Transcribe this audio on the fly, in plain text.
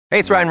Hey,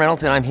 it's Ryan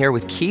Reynolds, and I'm here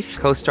with Keith,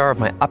 co-star of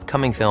my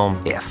upcoming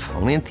film, If,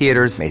 only in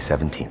theaters May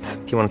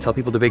 17th. Do you want to tell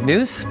people the big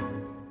news?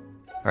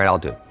 All right, I'll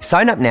do it.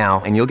 Sign up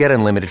now and you'll get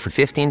unlimited for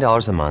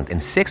 $15 a month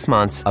and 6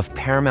 months of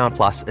Paramount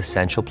Plus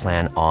Essential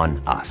Plan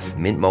on us.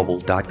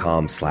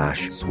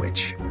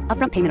 MintMobile.com/switch.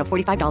 Upfront payment of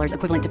 $45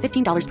 equivalent to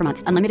 $15 per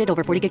month. Unlimited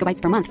over 40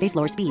 gigabytes per month. Face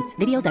lower speeds.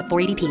 Videos at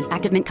 480p.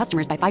 Active Mint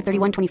customers by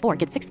 531.24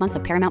 get 6 months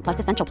of Paramount Plus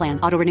Essential Plan.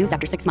 Auto renews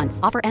after 6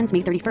 months. Offer ends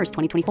May 31st,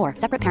 2024.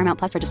 Separate Paramount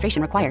Plus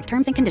registration required.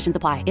 Terms and conditions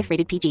apply if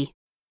rated PG.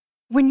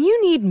 When you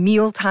need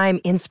mealtime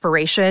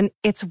inspiration,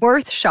 it's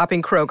worth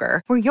shopping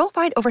Kroger, where you'll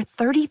find over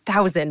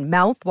 30,000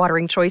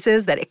 mouth-watering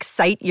choices that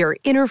excite your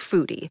inner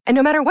foodie. And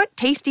no matter what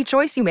tasty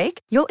choice you make,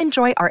 you'll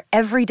enjoy our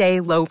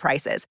everyday low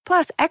prices,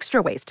 plus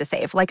extra ways to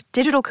save, like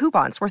digital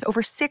coupons worth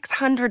over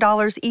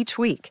 $600 each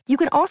week. You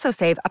can also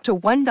save up to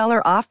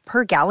 $1 off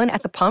per gallon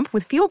at the pump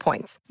with fuel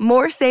points.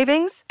 More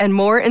savings and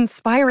more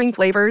inspiring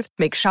flavors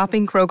make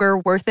shopping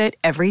Kroger worth it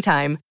every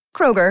time.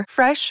 Kroger,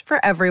 fresh for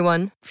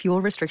everyone.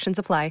 Fuel restrictions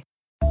apply.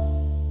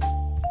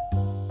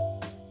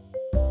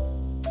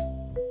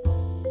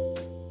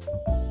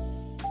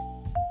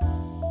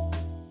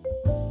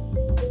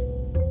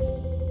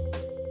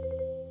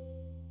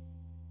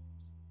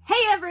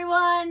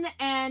 Everyone,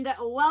 and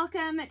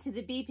welcome to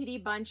the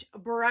BPD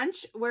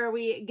Brunch, where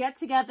we get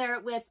together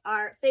with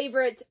our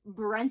favorite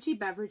brunchy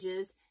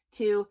beverages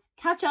to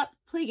catch up,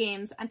 play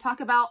games, and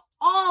talk about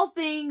all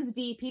things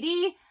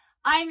BPD.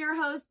 I'm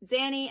your host,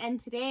 Zanny, and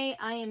today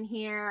I am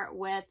here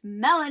with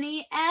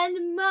Melanie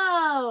and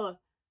Mo.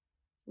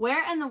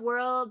 Where in the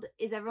world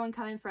is everyone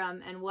coming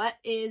from, and what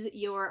is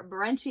your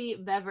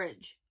brunchy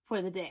beverage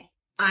for the day?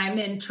 I'm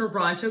in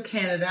Toronto,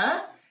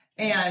 Canada,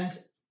 and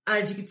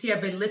as you can see, I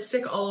have my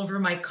lipstick all over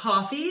my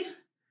coffee.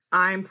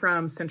 I'm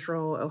from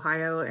Central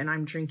Ohio, and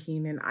I'm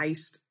drinking an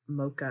iced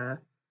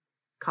mocha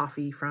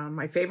coffee from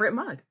my favorite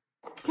mug.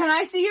 Can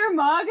I see your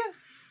mug?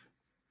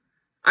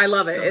 I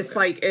love it. So it's good.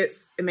 Like, it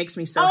makes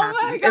me so happy.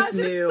 My gosh, it's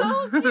new. It's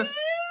so cute.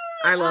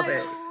 I love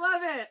it.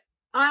 Love it.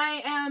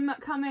 I am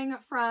coming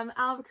from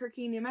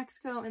Albuquerque, New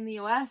Mexico in the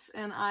US,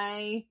 and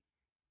I'm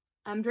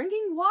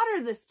drinking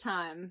water this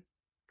time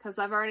because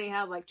I've already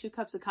had like 2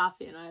 cups of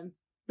coffee and I'm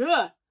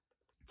ugh.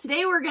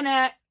 Today we're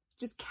gonna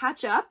just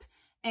catch up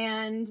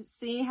and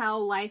see how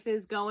life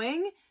is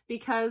going,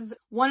 because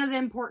one of the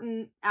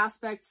important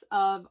aspects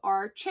of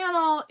our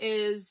channel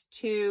is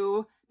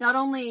to not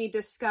only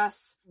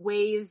discuss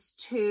ways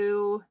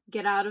to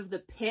get out of the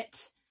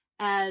pit,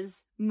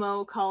 as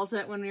Mo calls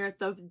it when we're at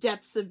the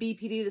depths of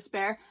BPD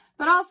despair,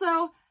 but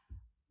also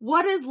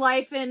what does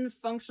life in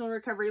functional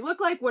recovery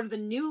look like? What are the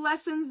new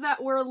lessons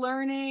that we're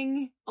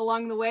learning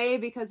along the way,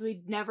 because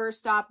we never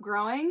stop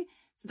growing?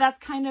 So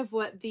that's kind of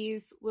what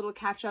these little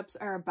catch-ups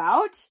are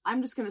about.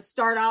 I'm just going to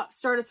start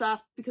us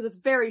off because it's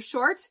very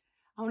short.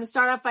 I want to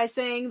start off by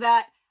saying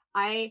that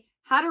I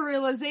had a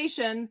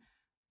realization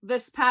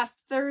this past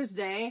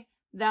Thursday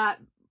that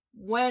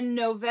when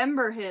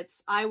November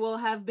hits, I will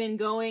have been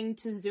going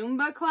to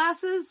Zumba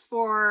classes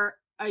for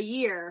a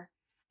year.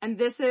 And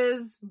this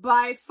is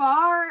by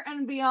far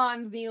and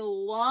beyond the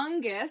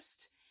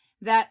longest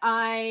that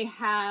I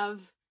have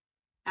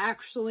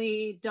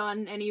actually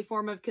done any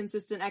form of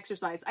consistent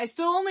exercise. I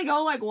still only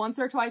go like once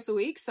or twice a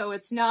week, so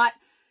it's not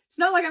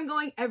like I'm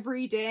going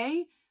every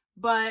day,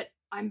 but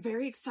I'm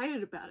very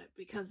excited about it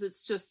because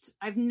it's just,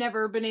 I've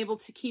never been able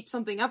to keep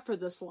something up for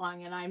this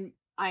long, and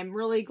I'm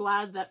really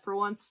glad that for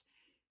once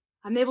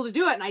I'm able to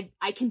do it, and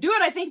I can do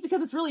it, I think,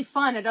 because it's really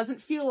fun. It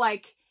doesn't feel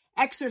like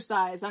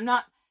exercise.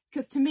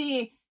 Because to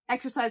me,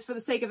 exercise for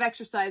the sake of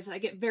exercise, I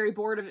get very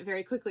bored of it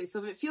very quickly.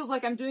 So if it feels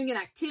like I'm doing an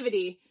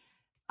activity,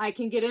 I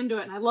can get into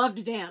it, and I love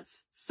to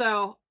dance.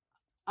 So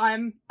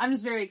I'm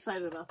just very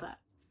excited about that.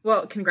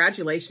 Well,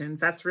 congratulations.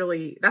 That's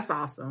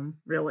awesome.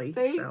 Really.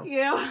 Thank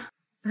you.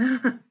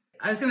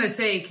 I was going to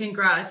say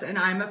congrats, and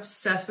I'm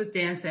obsessed with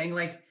dancing.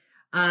 Like,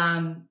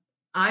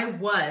 I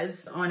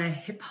was on a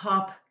hip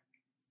hop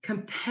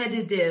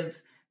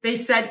competitive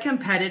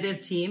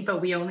team,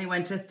 but we only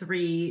went to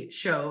 3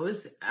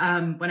 shows,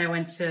 when I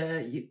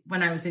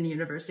was in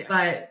university.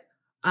 But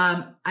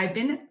I've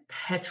been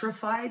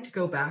petrified to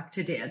go back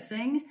to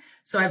dancing.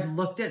 So I've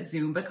looked at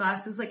Zumba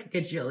classes like a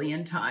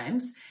gajillion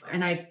times,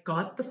 and I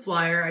got the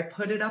flyer. I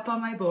put it up on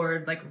my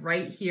board, like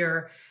right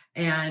here,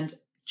 and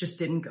just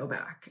didn't go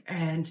back.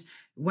 And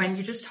when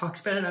you just talked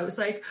about it, I was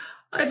like,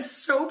 I'm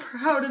so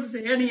proud of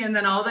Zanny. And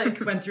then all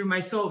that went through my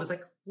soul was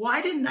like,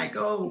 why didn't I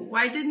go?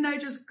 Why didn't I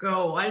just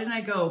go? Why didn't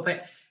I go?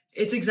 But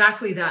it's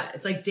exactly that.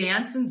 It's like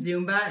dance and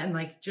Zumba and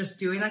like just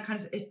doing that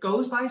kind of, it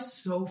goes by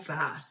so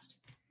fast.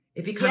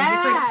 It becomes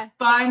this like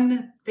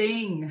fun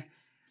thing.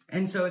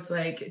 And so it's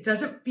like, it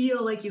doesn't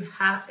feel like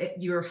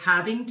you're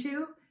having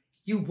to,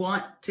 you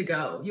want to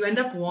go. You end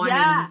up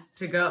wanting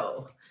to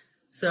go.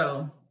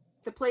 So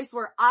the place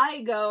where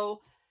I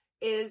go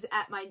is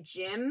at my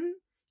gym,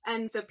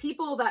 and the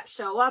people that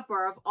show up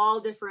are of all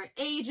different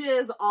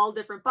ages, all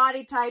different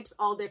body types,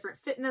 all different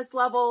fitness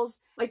levels.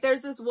 Like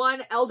there's this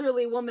one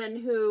elderly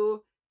woman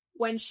who,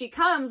 when she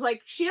comes,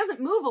 like she doesn't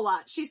move a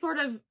lot. She sort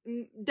of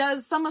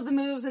does some of the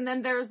moves, and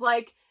then there's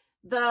like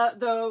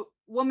the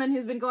woman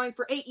who's been going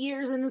for 8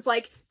 years and is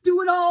like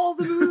doing all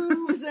the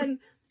moves and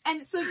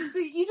so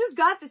you just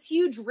got this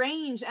huge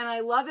range, and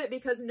I love it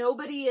because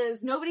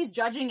nobody's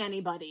judging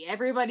anybody.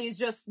 Everybody's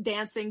just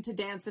dancing to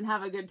dance and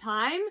have a good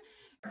time.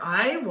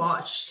 I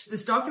watched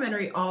this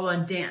documentary all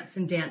on dance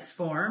and dance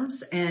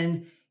forms,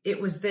 and it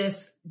was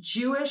this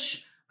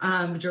Jewish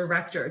dance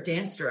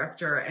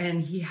director,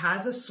 and he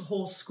has a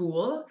whole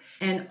school,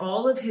 and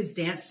all of his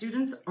dance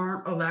students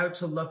aren't allowed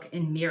to look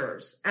in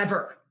mirrors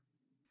ever.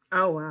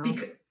 Oh, wow.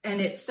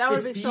 That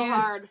would be so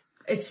hard.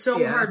 It's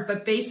so hard,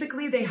 but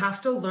basically they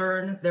have to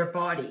learn their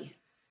body.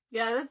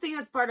 Yeah, I think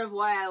that's part of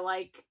why I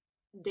like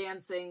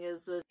dancing,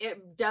 is that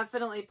it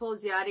definitely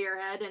pulls you out of your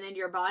head and into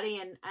your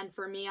body. And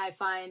for me, I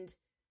find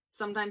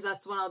sometimes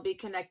that's when I'll be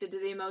connected to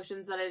the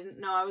emotions that I didn't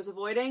know I was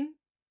avoiding.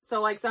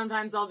 So like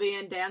sometimes I'll be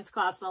in dance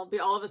class and I'll be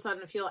all of a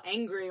sudden feel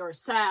angry or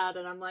sad.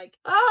 And I'm like,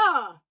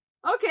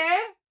 okay,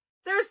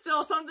 there's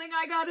still something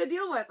I got to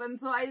deal with. And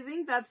so I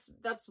think that's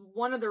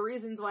one of the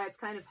reasons why it's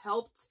kind of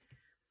helped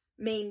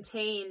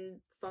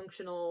maintain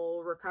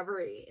functional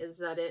recovery, is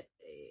that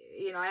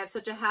I have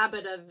such a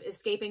habit of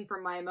escaping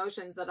from my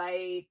emotions that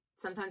I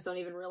sometimes don't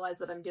even realize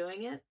that I'm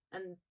doing it,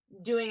 and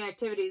doing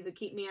activities that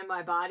keep me in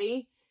my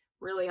body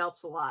really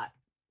helps a lot.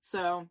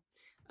 So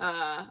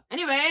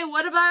anyway,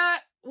 what about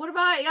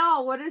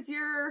y'all? What are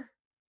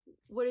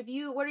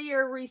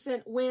your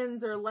recent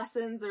wins or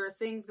lessons or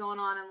things going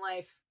on in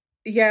life?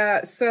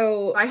 Yeah,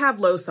 so I have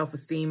low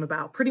self-esteem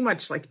about pretty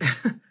much like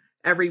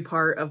every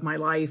part of my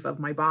life, of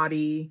my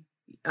body,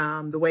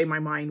 the way my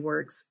mind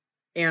works.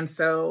 And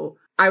so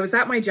I was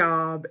at my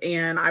job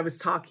and I was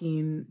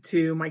talking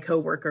to my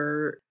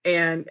coworker,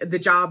 and the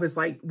job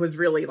was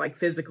really like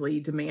physically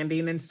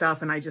demanding and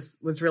stuff. And I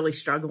just was really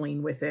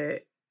struggling with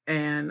it.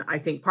 And I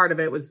think part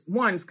of it was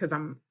because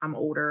I'm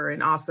older,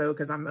 and also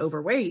because I'm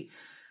overweight.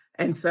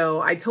 And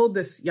so I told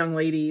this young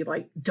lady,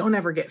 like, don't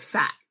ever get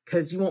fat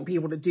because you won't be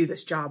able to do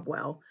this job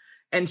well.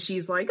 And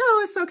she's like,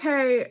 oh, it's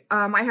okay.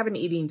 I have an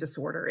eating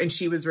disorder. And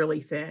she was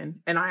really thin.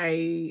 And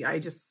I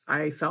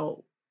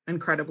felt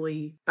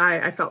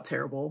I felt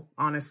terrible,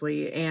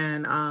 honestly.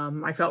 And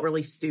I felt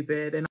really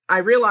stupid. And I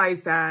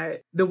realized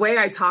that the way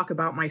I talk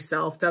about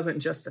myself doesn't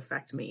just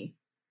affect me.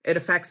 It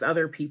affects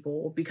other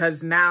people,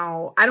 because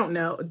now, I don't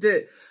know,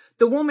 the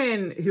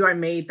woman who I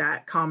made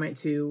that comment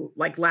to,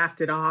 like,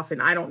 laughed it off.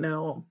 And I don't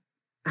know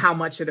how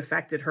much it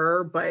affected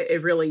her, but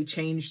it really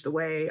changed the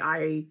way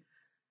I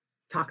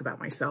talk about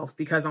myself,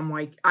 because I'm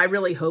like, I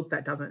really hope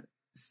that doesn't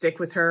stick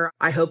with her.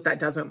 I hope that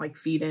doesn't like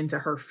feed into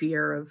her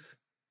fear of,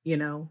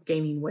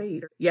 gaining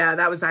weight. Yeah,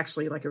 that was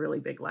actually like a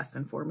really big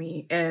lesson for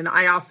me. And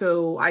I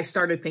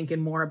started thinking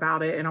more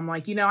about it, and I'm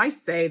like, I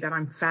say that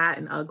I'm fat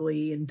and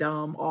ugly and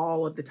dumb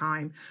all of the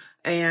time,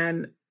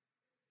 and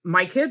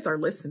my kids are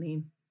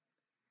listening.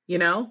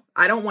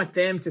 I don't want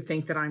them to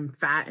think that I'm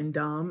fat and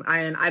dumb.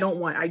 And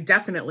I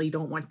definitely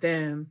don't want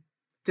them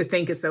to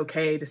think it's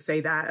okay to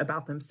say that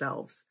about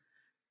themselves.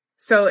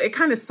 So it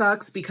kind of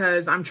sucks,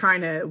 because I'm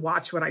trying to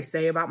watch what I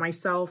say about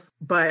myself,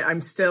 but I'm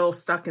still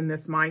stuck in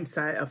this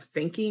mindset of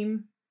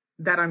thinking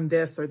that I'm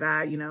this or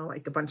that,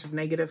 like a bunch of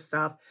negative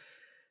stuff.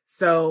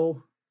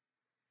 So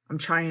I'm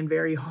trying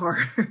very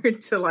hard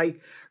to like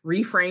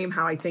reframe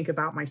how I think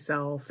about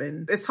myself.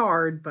 And it's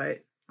hard, but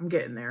I'm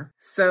getting there.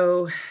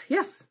 So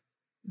yes,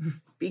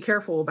 be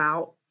careful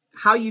about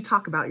how you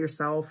talk about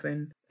yourself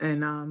and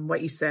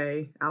what you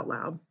say out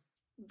loud.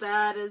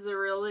 That is a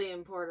really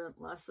important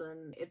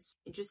lesson. It's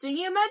interesting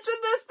you mentioned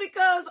this,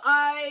 because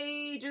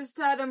I just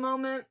had a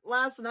moment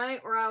last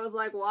night where I was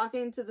like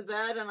walking to the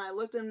bed and I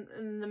looked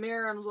in the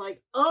mirror and was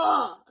like,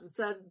 ugh, and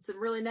said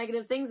some really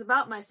negative things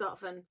about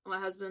myself. And my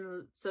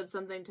husband said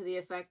something to the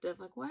effect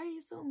of like, why are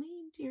you so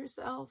mean to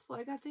yourself?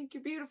 Like, I think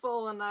you're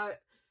beautiful. And I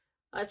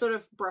sort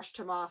of brushed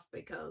him off,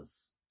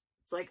 because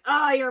it's like,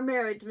 you're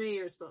married to me,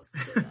 you're supposed to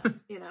say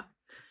that,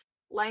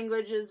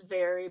 Language is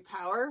very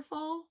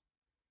powerful.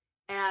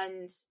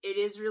 And it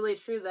is really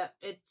true that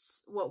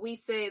it's what we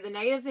say, the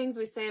negative things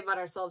we say about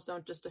ourselves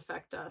don't just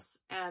affect us.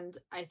 And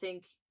I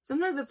think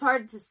sometimes it's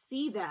hard to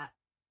see that,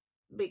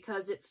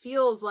 because it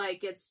feels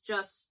like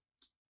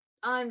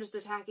I'm just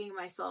attacking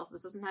myself.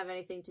 This doesn't have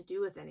anything to do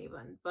with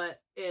anyone.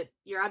 But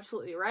you're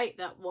absolutely right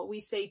that what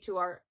we say to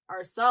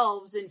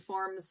ourselves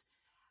informs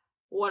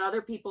what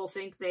other people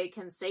think they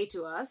can say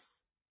to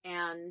us.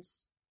 And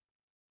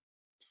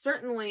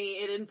certainly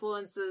it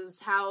influences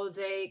how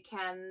they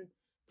can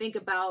think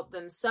about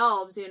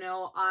themselves.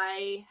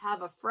 I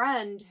have a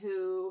friend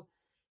who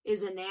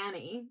is a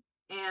nanny,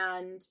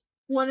 and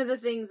one of the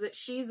things that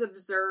she's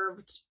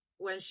observed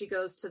when she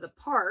goes to the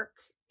park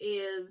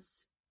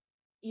is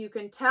you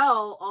can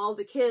tell all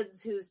the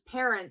kids whose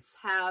parents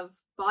have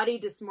body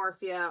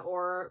dysmorphia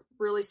or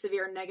really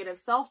severe negative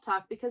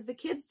self-talk, because the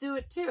kids do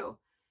it too.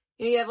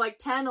 You have like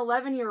 10,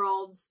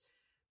 11-year-olds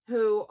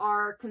who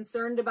are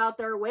concerned about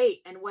their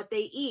weight and what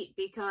they eat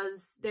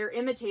because they're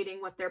imitating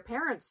what their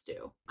parents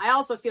do. I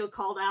also feel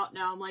called out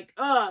now. I'm like,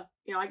 I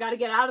got to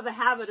get out of the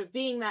habit of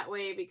being that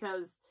way,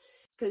 because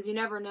you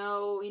never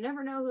know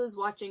who's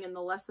watching and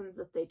the lessons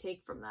that they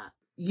take from that.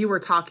 you were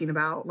talking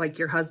about, like,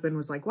 your husband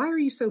was like, why are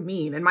you so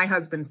mean? And my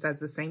husband says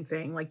the same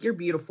thing, like, you're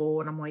beautiful.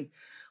 And I'm like,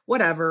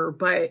 whatever.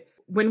 But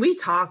when we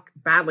talk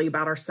badly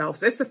about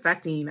ourselves, it's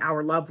affecting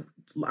our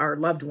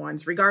loved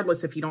ones,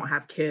 regardless if you don't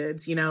have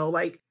kids, you know,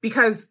 like,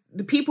 because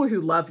the people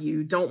who love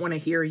you don't want to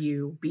hear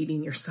you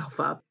beating yourself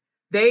up.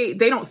 They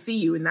don't see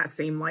you in that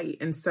same light.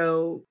 And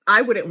so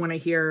I wouldn't want to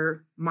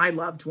hear my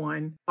loved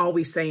one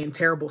always saying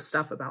terrible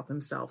stuff about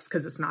themselves,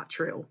 because it's not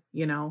true,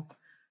 you know?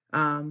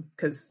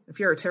 Because if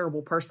you're a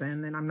terrible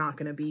person, then I'm not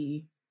going to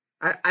be,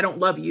 I don't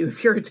love you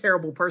if you're a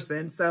terrible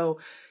person. So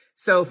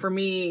for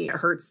me, it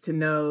hurts to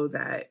know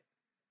that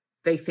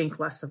they think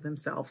less of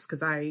themselves,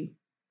 because I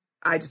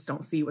just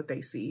don't see what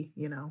they see,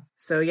 you know?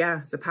 So yeah,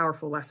 it's a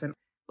powerful lesson.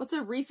 What's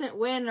a recent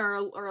win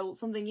or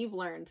something you've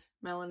learned,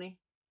 Melanie?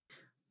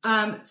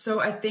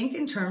 So I think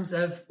in terms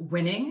of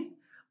winning,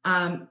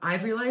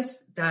 I've realized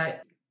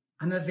that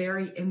I'm a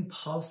very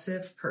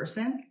impulsive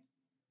person.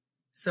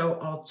 So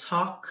I'll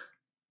talk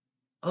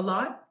a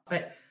lot,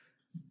 but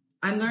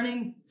I'm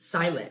learning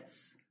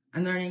silence.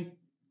 I'm learning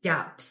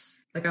gaps.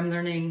 Like, I'm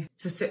learning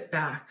to sit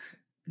back,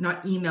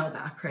 not email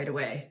back right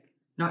away,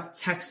 not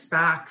text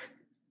back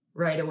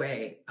right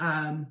away.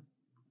 I'm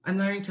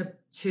learning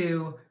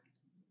to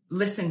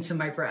listen to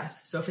my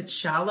breath. So if it's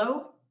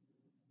shallow,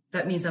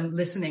 that means I'm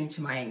listening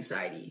to my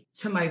anxiety,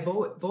 to my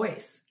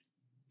voice,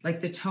 like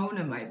the tone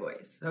of my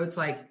voice. So it's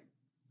like,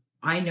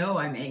 I know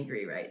I'm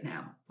angry right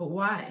now, but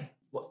why?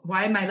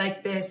 Why am I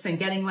like this and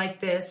getting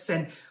like this?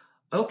 And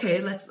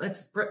okay,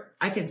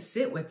 I can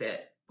sit with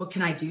it, but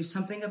can I do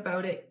something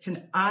about it?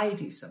 Can I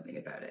do something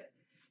about it?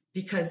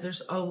 Because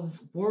there's a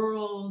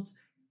world,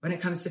 when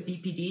it comes to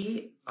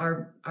BPD,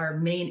 our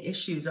main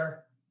issues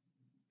are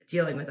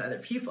dealing with other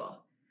people.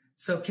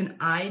 So can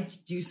I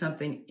do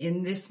something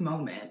in this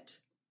moment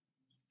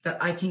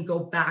that I can go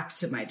back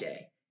to my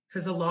day?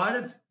 Because a lot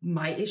of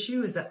my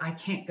issue is that I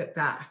can't get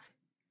back.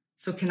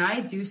 So can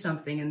I do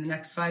something in the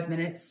next 5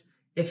 minutes,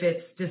 if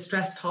it's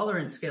distress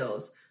tolerance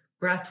skills,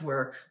 breath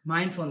work,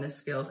 mindfulness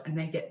skills, and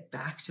then get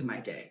back to my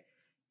day?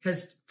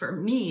 Because for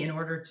me, in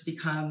order to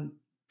become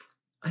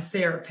a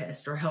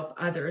therapist or help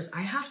others,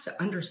 I have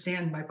to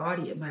understand my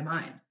body and my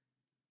mind.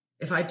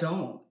 If I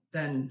don't,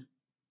 then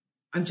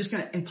I'm just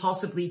going to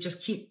impulsively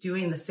just keep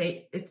doing the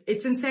same.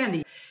 It's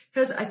insanity.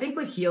 Because I think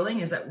with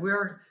healing is that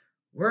we're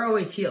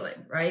always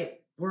healing, right?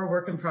 We're a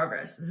work in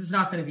progress. This is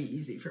not going to be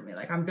easy for me.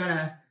 Like, I'm going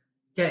to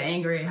get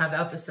angry and have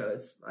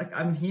episodes. Like,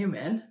 I'm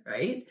human,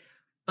 right?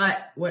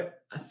 But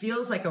what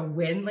feels like a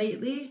win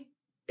lately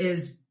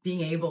is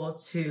being able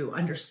to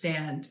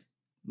understand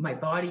my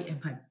body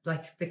and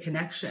the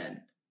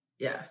connection.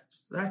 Yeah.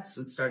 So that's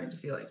what's starting to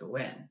feel like a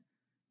win.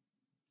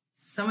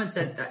 Someone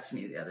said that to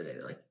me the other day.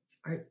 They're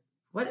like,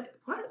 what,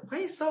 why are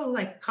you so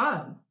like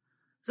calm?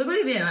 So what do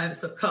you mean I'm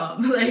so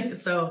calm?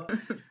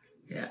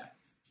 Yeah.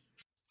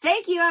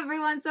 Thank you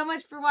everyone so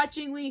much for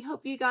watching. We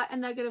hope you got a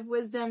nugget of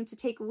wisdom to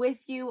take with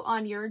you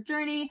on your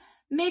journey.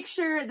 Make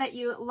sure that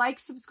you like,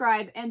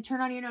 subscribe, and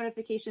turn on your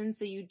notifications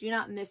so you do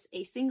not miss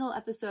a single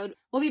episode.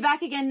 We'll be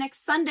back again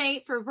next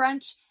Sunday for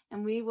brunch,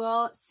 and we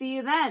will see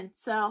you then.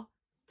 So,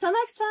 till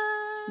next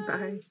time.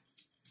 Bye.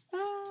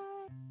 Bye.